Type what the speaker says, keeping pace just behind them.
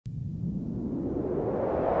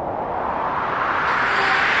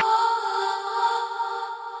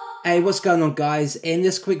Hey, what's going on guys? In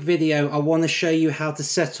this quick video I want to show you how to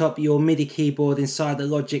set up your MIDI keyboard inside the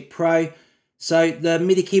Logic Pro. So the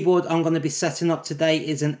MIDI keyboard I'm going to be setting up today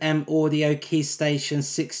is an M-Audio Keystation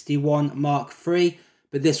 61 Mark III,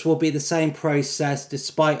 but this will be the same process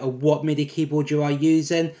despite of what MIDI keyboard you are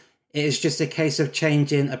using. It is just a case of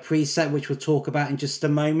changing a preset, which we'll talk about in just a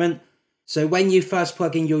moment. So when you first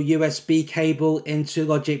plug in your USB cable into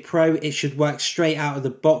Logic Pro, it should work straight out of the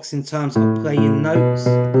box in terms of playing notes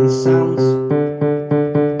and sounds.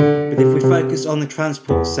 But if we focus on the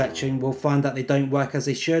transport section, we'll find that they don't work as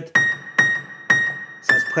they should.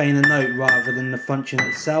 So it's playing a note rather than the function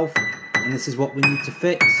itself, and this is what we need to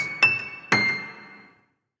fix.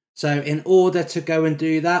 So in order to go and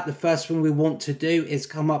do that, the first thing we want to do is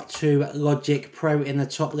come up to Logic Pro in the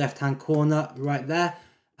top left hand corner right there.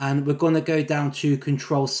 And we're going to go down to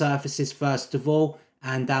Control Surfaces first of all,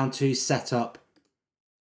 and down to Setup.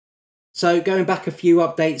 So going back a few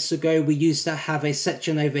updates ago, we used to have a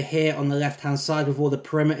section over here on the left hand side with all the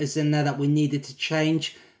parameters in there that we needed to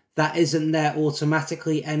change. That isn't there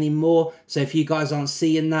automatically anymore. So if you guys aren't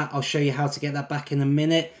seeing that, I'll show you how to get that back in a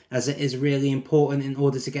minute, as it is really important in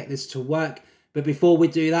order to get this to work. But before we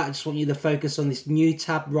do that, I just want you to focus on this new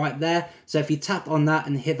tab right there. So if you tap on that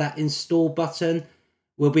and hit that install button,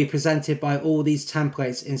 will be presented by all these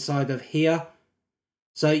templates inside of here.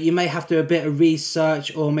 So you may have to do a bit of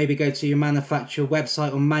research or maybe go to your manufacturer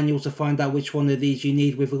website or manual to find out which one of these you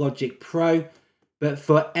need with Logic Pro. But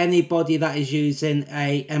for anybody that is using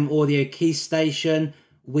a M-Audio Keystation,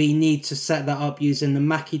 we need to set that up using the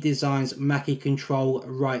Mackie Designs Mackie control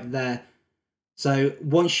right there. So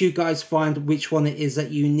once you guys find which one it is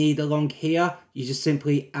that you need along here, you just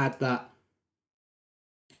simply add that.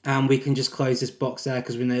 And we can just close this box there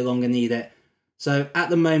because we no longer need it. So at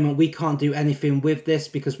the moment we can't do anything with this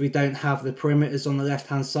because we don't have the parameters on the left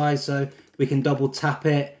hand side. So we can double tap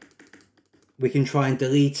it, we can try and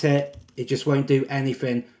delete it, it just won't do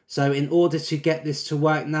anything. So in order to get this to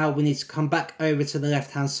work now, we need to come back over to the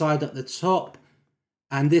left hand side at the top,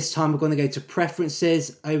 and this time we're going to go to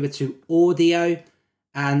Preferences, over to Audio,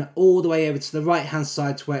 and all the way over to the right hand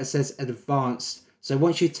side to where it says Advanced. So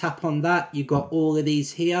once you tap on that, you've got all of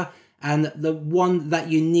these here. And the one that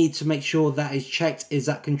you need to make sure that is checked is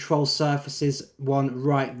that Control Surfaces one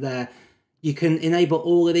right there. You can enable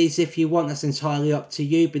all of these if you want, that's entirely up to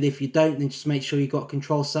you. But if you don't, then just make sure you've got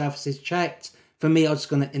Control Surfaces checked. For me, I'm just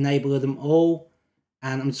going to enable them all.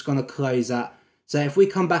 And I'm just going to close that. So if we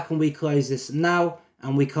come back and we close this now,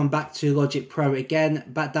 and we come back to Logic Pro again,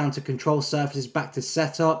 back down to Control Surfaces, back to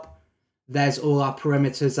Setup, there's all our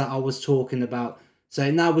parameters that I was talking about. So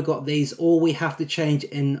now we've got these. All we have to change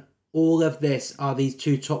in all of this are these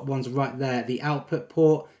two top ones right there, the output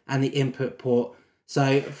port and the input port.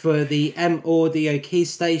 So for the M-Audio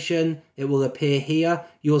Keystation, it will appear here.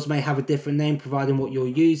 Yours may have a different name providing what you're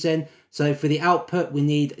using. So for the output, we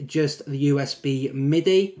need just the USB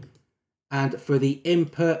MIDI. And for the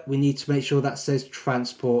input, we need to make sure that says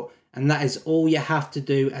transport. And that is all you have to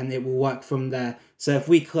do, and it will work from there. So if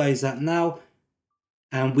we close that now,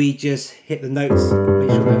 and we just hit the notes, make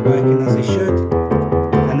sure they're working as they should.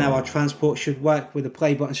 And now our transport should work with the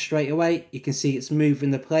play button straight away. You can see it's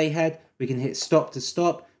moving the playhead. We can hit stop to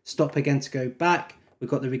stop, stop again to go back. We've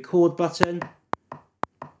got the record button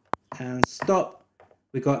and stop.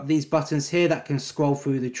 We've got these buttons here that can scroll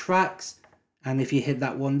through the tracks. And if you hit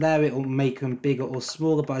that one there, it will make them bigger or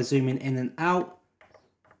smaller by zooming in and out.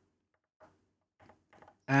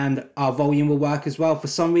 And our volume will work as well. For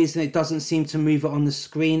some reason, it doesn't seem to move it on the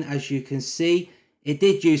screen, as you can see. It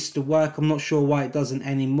did used to work. I'm not sure why it doesn't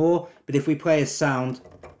anymore. But if we play a sound,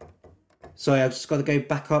 sorry, I've just got to go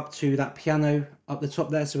back up to that piano up the top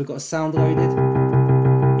there. So we've got a sound loaded.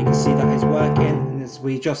 You can see that is working. And as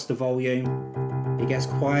we adjust the volume, it gets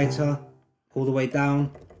quieter all the way down.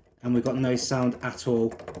 And we've got no sound at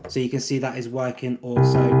all. So you can see that is working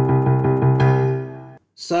also.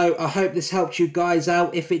 So I hope this helped you guys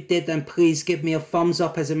out. If it did, then please give me a thumbs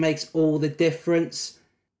up, as it makes all the difference.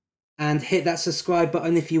 And hit that subscribe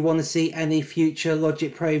button if you want to see any future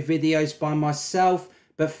Logic Pro videos by myself.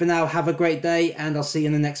 But for now, have a great day, and I'll see you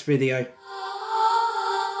in the next video.